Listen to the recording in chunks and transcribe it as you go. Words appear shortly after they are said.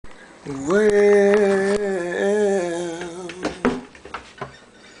Well,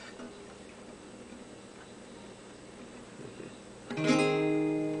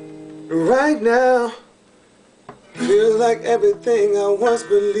 right now, feels like everything I once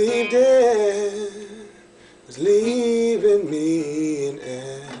believed in is leaving me, and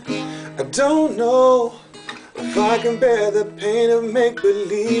I don't know if I can bear the pain of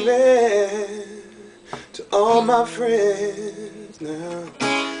make-believing to all my friends now.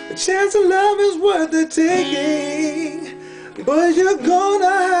 The chance of love is worth the taking, but you're gonna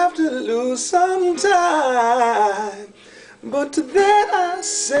have to lose some time. But to that I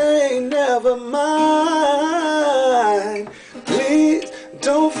say never mind. Please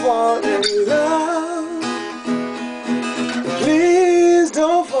don't fall in love. Please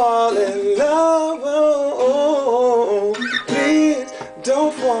don't fall in love. Oh, please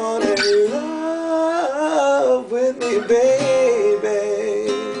don't fall in love with me, baby.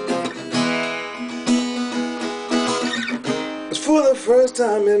 For the first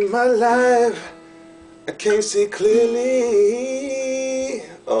time in my life, I can't see clearly.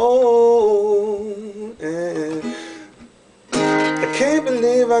 Oh, and I can't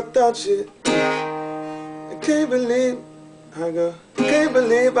believe I thought you. I can't believe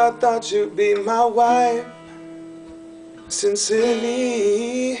I thought you'd be my wife.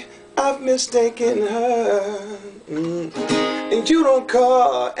 Sincerely, I've mistaken her. And you don't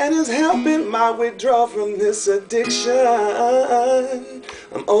call, and it's helping my withdrawal from this addiction.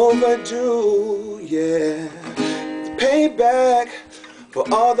 I'm overdue, yeah. Payback for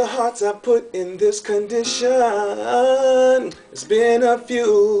all the hearts I put in this condition. It's been a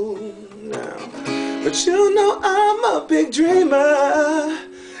few now, but you know I'm a big dreamer,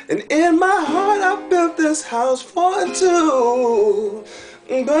 and in my heart I built this house for two.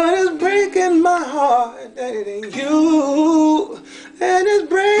 But it's breaking my heart that it ain't you, and it's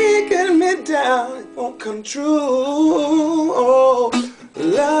breaking me down, it won't come true. Oh,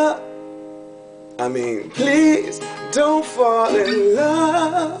 love, please don't fall in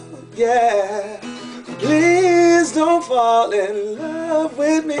love, yeah. Please don't fall in love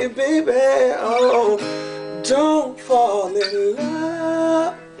with me, baby. Oh, don't fall in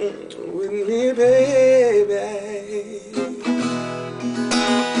love with me, baby.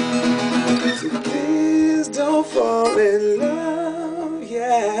 Please don't fall in love,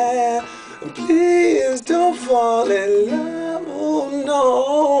 yeah. Please don't fall in love, oh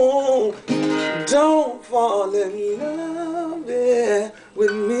no. Don't fall in love, yeah,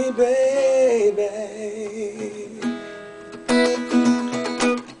 with me, baby.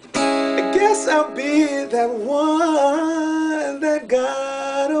 I guess I'll be that one that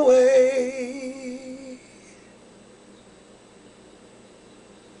got away.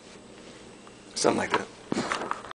 Something like that.